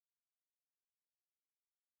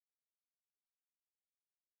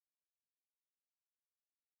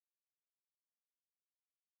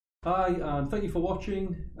Hi, and thank you for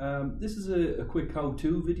watching. This is a quick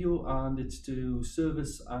how-to video, and it's to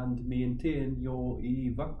service and maintain your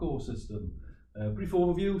EvacGo system. Brief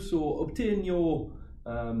overview. So obtain your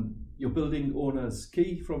building owner's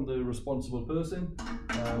key from the responsible person.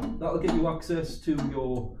 That'll give you access to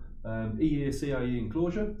your EACIE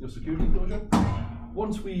enclosure, your security enclosure.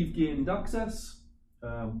 Once we've gained access,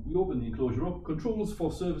 we open the enclosure up. Controls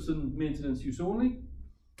for service and maintenance use only.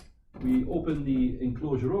 We open the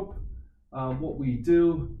enclosure up, and what we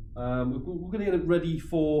do, we're going to get it ready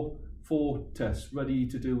for tests, ready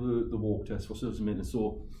to do the walk test for service and maintenance.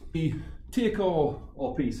 So we take our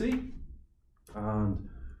PC and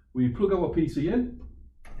we plug our PC in,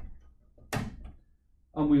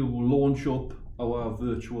 and we will launch up our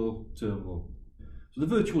virtual terminal. So the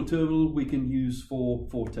virtual terminal we can use for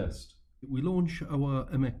test. We launch our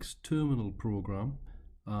MX terminal program,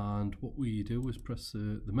 and what we do is press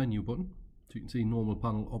the menu button. So you can see normal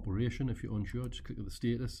panel operation. If you're unsure, just click on the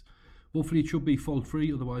status. Hopefully it should be fault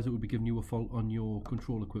free, otherwise it would be giving you a fault on your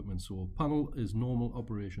control equipment. So panel is normal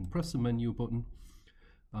operation. Press the menu button,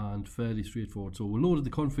 and fairly straightforward. So we loaded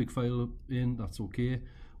the config file in, that's okay.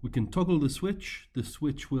 We can toggle the switch. The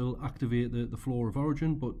switch will activate the floor of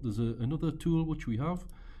origin, but there's another tool which we have,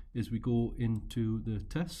 is we go into the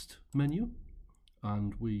test menu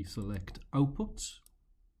and we select outputs.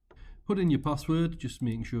 Put in your password, just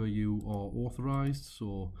making sure you are authorized.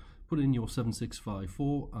 So put in your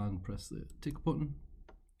 7654 and press the tick button.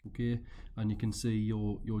 Okay, and you can see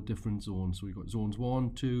your different zones. So we've got zones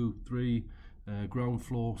 1, 2, 3, ground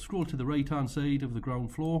floor. Scroll to the right hand side of the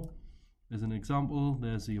ground floor. As an example,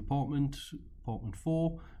 there's the apartment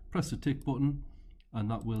 4. Press the tick button and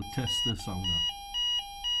that will test the sounder.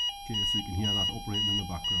 Okay, so you can hear that operating in the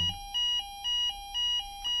background.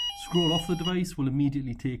 Scroll off the device will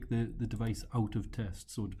immediately take the device out of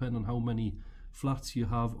test. So depending on how many flats you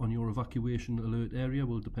have on your evacuation alert area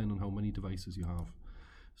will depend on how many devices you have.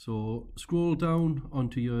 So scroll down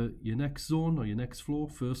onto your next zone or your next floor,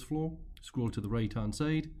 first floor. Scroll to the right hand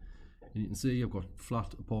side and you can see I've got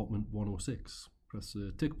flat apartment 106. Press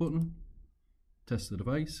the tick button, test the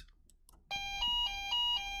device.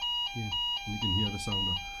 Yeah, and you can hear the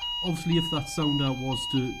sounder. Obviously if that sounder was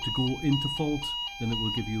to go into fault, then it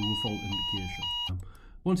will give you a fault indication.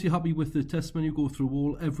 Once you're happy with the test menu, go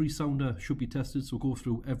through every sounder should be tested, so go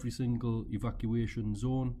through every single evacuation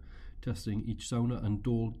zone, testing each sounder, and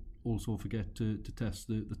don't also forget to test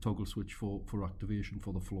the toggle switch for activation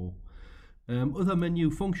for the floor. Other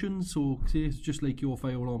menu functions, so say it's just like your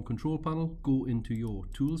fire alarm control panel, go into your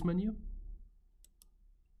tools menu,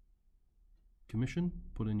 commission,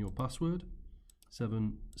 put in your password,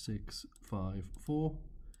 7654,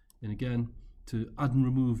 and again, to add and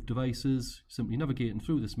remove devices, simply navigating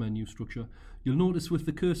through this menu structure. You'll notice with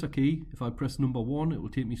the cursor key, if I press number 1, it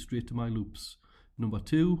will take me straight to my loops. Number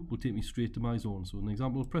 2 will take me straight to my zone. So an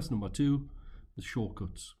example, press number 2, the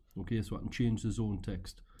shortcuts. Okay, so I can change the zone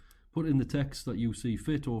text. Put in the text that you see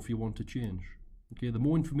fit, or if you want to change. Okay, the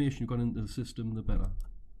more information you've got into the system, the better.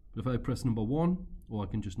 But if I press number 1, or I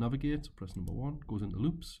can just navigate, so press number 1, goes into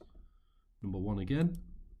loops. Number 1 again,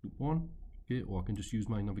 loop 1. Okay, or I can just use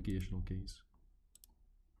my navigational keys.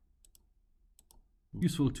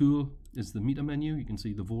 Useful tool is the meter menu. You can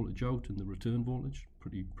see the voltage out and the return voltage,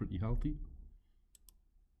 pretty healthy.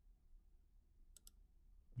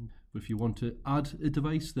 But if you want to add a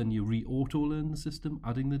device, then you re-auto learn the system,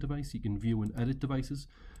 adding the device. You can view and edit devices,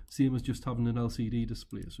 same as just having an LCD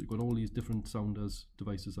display. So you've got all these different sounders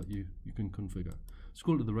devices that you can configure.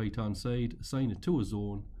 Scroll to the right hand side, assign it to a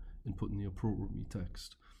zone, and put in the appropriate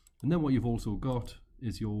text. And then what you've also got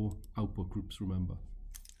is your output groups, remember.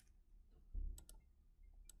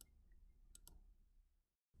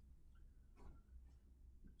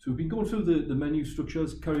 So we've been going through the menu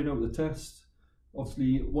structures, carrying out the test.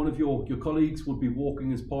 Obviously, one of your colleagues would be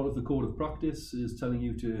walking as part of the code of practice, is telling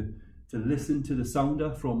you to listen to the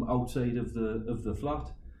sounder from outside of the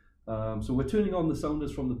flat. So we're turning on the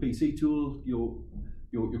sounders from the PC tool. Your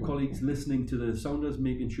colleagues listening to the sounders,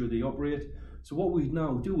 making sure they operate. So what we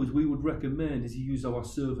now do is we would recommend is you use our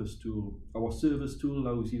service tool. Our service tool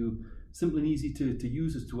allows you, simple and easy to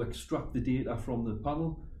use, is to extract the data from the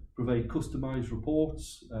panel, provide customized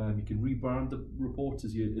reports. You can rebrand the reports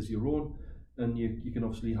as your own, and you can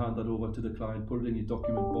obviously hand that over to the client, put it in your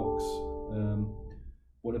document box,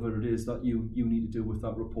 whatever it is that you need to do with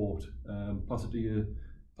that report. Pass it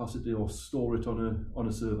or store it on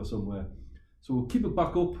a server somewhere. So we'll keep a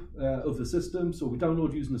backup of the system. So we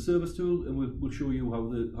download using the service tool, and we'll show you how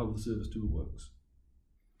the service tool works.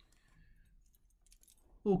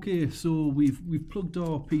 Okay, so we've plugged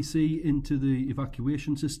our PC into the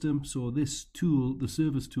evacuation system. So this tool, the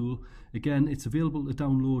service tool, again, it's available to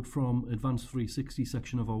download from Advanced 360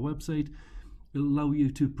 section of our website. It'll allow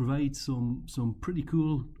you to provide some pretty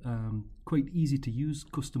cool, quite easy to use,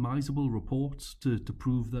 customizable reports to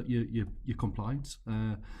prove that you're compliant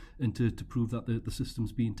and to prove that the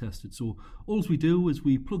system's being tested. So all we do is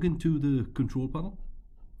we plug into the control panel.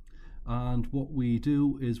 And what we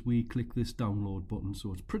do is we click this download button.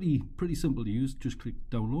 So it's pretty simple to use. Just click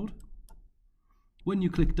download. When you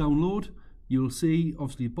click download, you'll see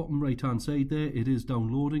obviously bottom right hand side there, it is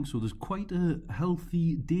downloading. So there's quite a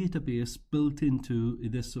healthy database built into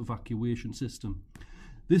this evacuation system.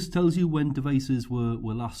 This tells you when devices were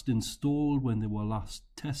last installed, when they were last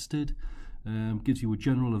tested, gives you a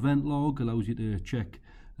general event log, allows you to check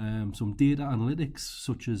some data analytics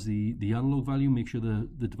such as the analog value, make sure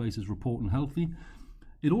the device is reporting healthy.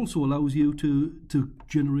 It also allows you to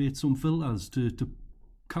generate some filters, to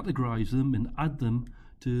categorize them and add them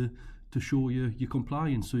to show your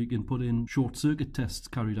compliance. So you can put in short circuit tests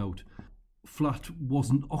carried out, flat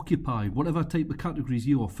wasn't occupied, whatever type of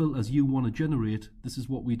categories or filters you want to generate. This is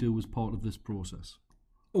what we do as part of this process.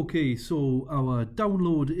 Okay, so our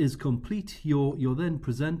download is complete. You're then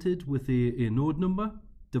presented with a node number,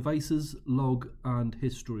 devices, log and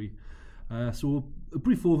history. So a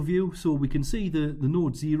brief overview. So we can see the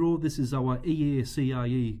node 0. This is our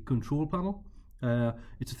EvacGo control panel.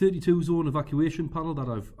 It's a 32 zone evacuation panel that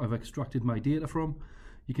I've extracted my data from.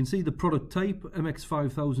 You can see the product type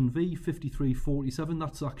MX5000V 5347.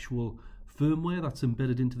 That's actual firmware that's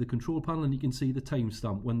embedded into the control panel, and you can see the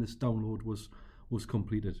timestamp when this download was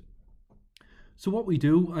completed. So what we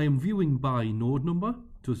do, I am viewing by node number.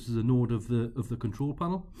 So this is a node of the control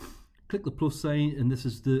panel. Click the plus sign, and this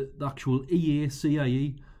is the actual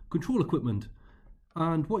EvacGo control equipment.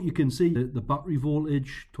 And what you can see, the battery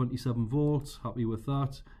voltage, 27 volts, happy with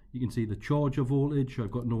that. You can see the charger voltage,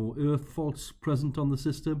 I've got no earth faults present on the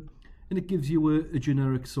system, and it gives you a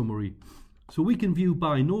generic summary. So we can view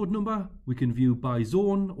by node number, we can view by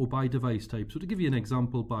zone or by device type. So to give you an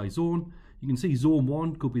example by zone, you can see zone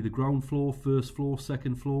 1 could be the ground floor, first floor,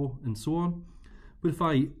 second floor, and so on. But if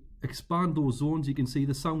I expand those zones, you can see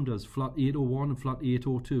the sounders, flat 801 and flat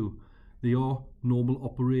 802. They are normal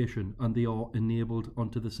operation and they are enabled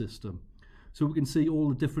onto the system. So we can see all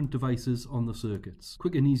the different devices on the circuits.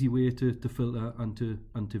 Quick and easy way to filter and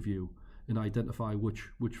to view and identify which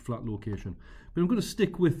flat location. But I'm going to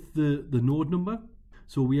stick with the node number.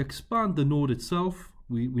 So we expand the node itself.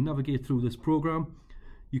 We navigate through this program.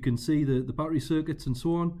 You can see the battery circuits and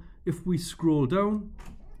so on. If we scroll down,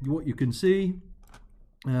 what you can see,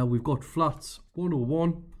 we've got flats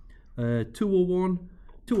 101, 201,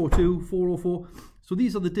 202, 404. So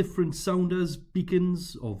these are the different sounders,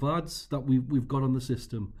 beacons or VADs that we've got on the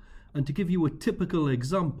system. And to give you a typical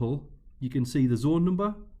example, you can see the zone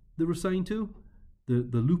number they're assigned to, the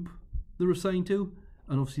loop they're assigned to,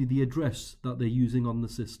 and obviously the address that they're using on the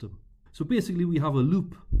system. So basically we have a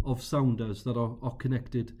loop of sounders that are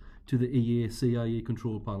connected to the EvacGo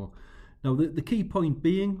control panel. Now the key point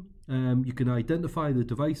being, you can identify the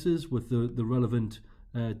devices with the relevant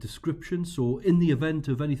description. So in the event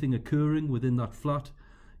of anything occurring within that flat,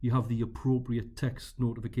 you have the appropriate text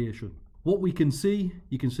notification. What we can see,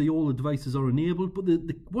 you can see all the devices are enabled, but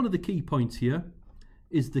one of the key points here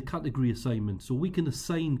is the category assignment. So we can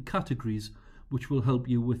assign categories which will help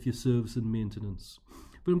you with your service and maintenance.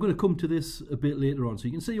 But I'm going to come to this a bit later on. So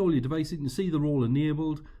you can see all your devices, you can see they're all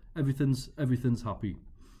enabled, everything's happy.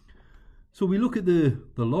 So we look at the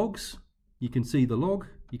logs, you can see the log,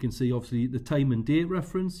 you can see obviously the time and date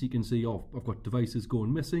reference, you can see, oh, I've got devices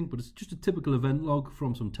going missing, but it's just a typical event log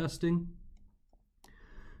from some testing.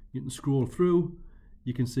 You can scroll through,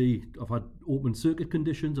 you can see I've had open circuit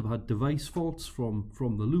conditions, I've had device faults from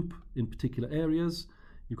the loop in particular areas.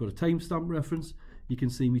 You've got a timestamp reference, you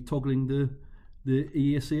can see me toggling the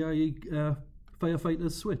EvacGo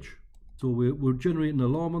firefighter's switch. So we're generating an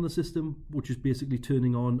alarm on the system, which is basically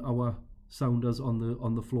turning on our sounders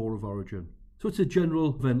on the floor of origin. So it's a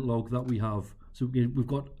general event log that we have. So we've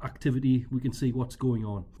got activity, we can see what's going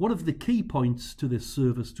on. One of the key points to this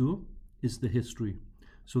service tool is the history.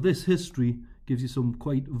 So this history gives you some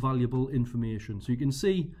quite valuable information. So you can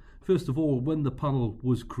see, first of all, when the panel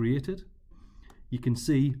was created. You can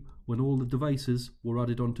see when all the devices were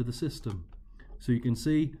added onto the system. So you can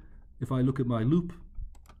see, if I look at my loop,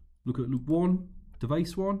 look at loop 1,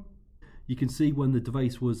 device 1, you can see when the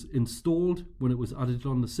device was installed, when it was added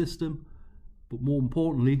on the system, but more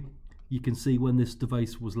importantly, you can see when this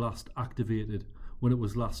device was last activated, when it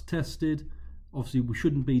was last tested. Obviously we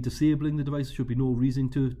shouldn't be disabling the device, there should be no reason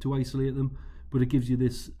to isolate them, but it gives you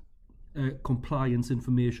this compliance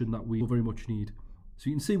information that we very much need. So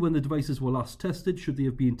you can see when the devices were last tested, should they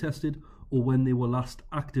have been tested, or when they were last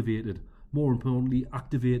activated. More importantly,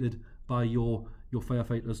 activated by your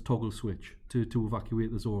firefighter's toggle switch to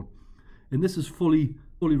evacuate the zone. And this is fully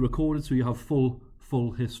recorded, so you have full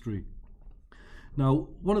history. Now,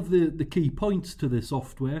 one of the key points to this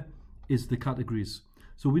software is the categories.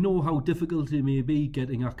 So we know how difficult it may be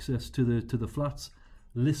getting access to the flats,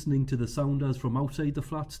 listening to the sounders from outside the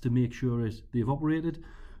flats to make sure they've operated.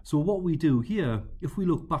 So what we do here, if we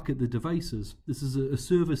look back at the devices, this is a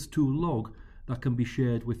service tool log that can be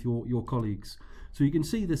shared with your colleagues. So you can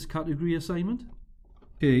see this category assignment.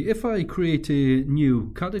 Okay, if I create a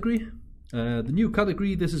new category, the new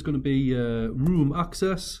category, this is going to be room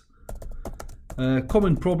access.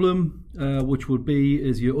 Common problem, which would be,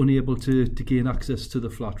 is you're unable to gain access to the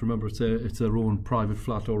flat. Remember, it's their own private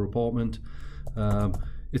flat or apartment.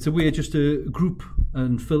 It's a way just to group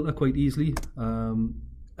and filter quite easily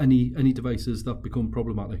any devices that become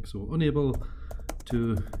problematic. So unable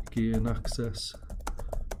to gain access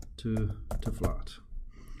to flat.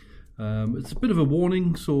 It's a bit of a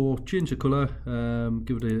warning, so change the colour,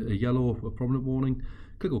 give it a yellow, a prominent warning.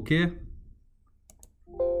 Click OK.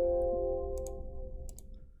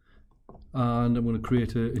 And I'm going to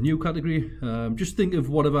create a new category. Just think of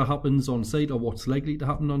whatever happens on site or what's likely to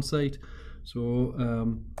happen on site.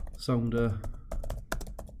 So sounder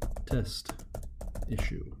test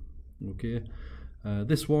issue. Okay,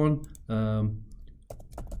 this one,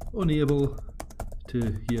 unable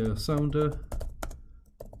to hear sounder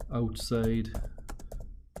outside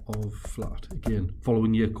of flat. Again,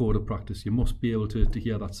 following your code of practice, you must be able to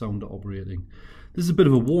hear that sounder operating. This is a bit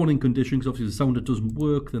of a warning condition, because obviously if the sounder doesn't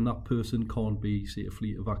work, then that person can't be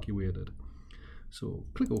safely evacuated. So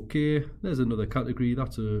click OK. There's another category,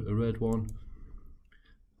 that's a red one.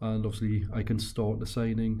 And obviously I can start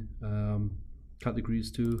assigning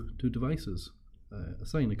categories to devices.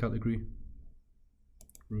 Assign a category,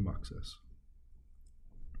 room access.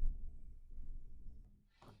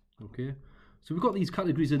 Okay, so we've got these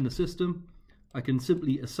categories in the system. I can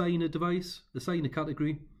simply assign a device, assign a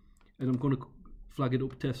category, and I'm going to flag it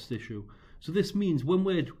up test issue. So this means when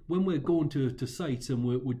we're going to sites and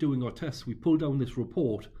we're doing our tests, we pull down this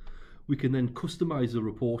report, we can then customize the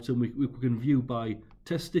report, and we can view by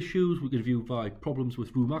test issues, we can view by problems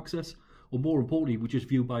with room access, or more importantly, we just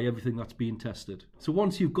view by everything that's being tested. So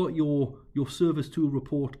once you've got your service tool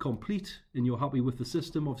report complete and you're happy with the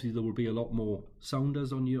system, obviously there will be a lot more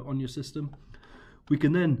sounders on your system. We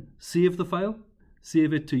can then save the file,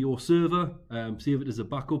 save it to your server, save it as a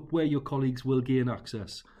backup where your colleagues will gain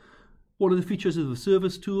access. One of the features of the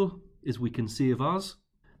service tool is we can save as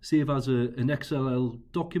an XLL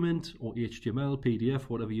document or HTML, PDF,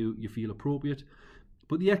 whatever you feel appropriate.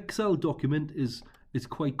 But the Excel document is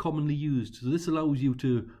quite commonly used. So this allows you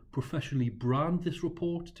to professionally brand this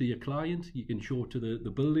report to your client. You can show it to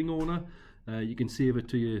the building owner. You can save it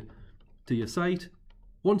to your site.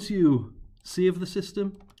 Once you save the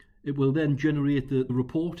system, it will then generate the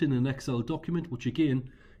report in an Excel document, which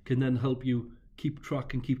again can then help you keep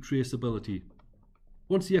track and keep traceability.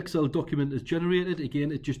 Once the Excel document is generated,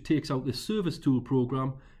 again, it just takes out this service tool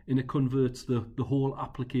program and it converts the whole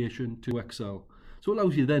application to Excel. So it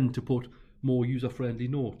allows you then to put more user-friendly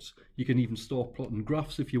notes. You can even start plotting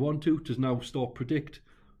graphs if you want to now start predict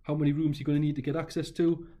how many rooms you're going to need to get access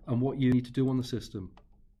to and what you need to do on the system.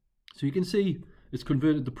 So you can see it's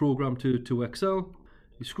converted the program to Excel.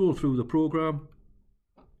 You scroll through the program,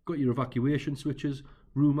 got your evacuation switches,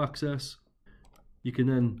 room access. You can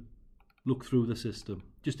then look through the system,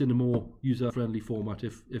 just in a more user-friendly format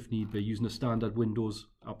if need be, using a standard Windows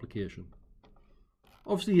application.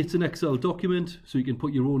 Obviously it's an Excel document, so you can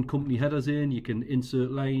put your own company headers in, you can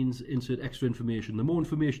insert lines, insert extra information. The more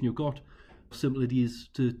information you've got, the simpler it is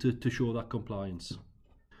to show that compliance.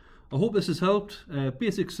 I hope this has helped.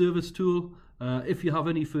 Basic service tool. If you have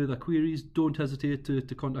any further queries, don't hesitate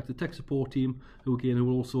to contact the tech support team, who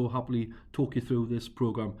will also happily talk you through this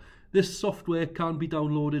program. This software can be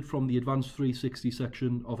downloaded from the Advanced 360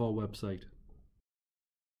 section of our website.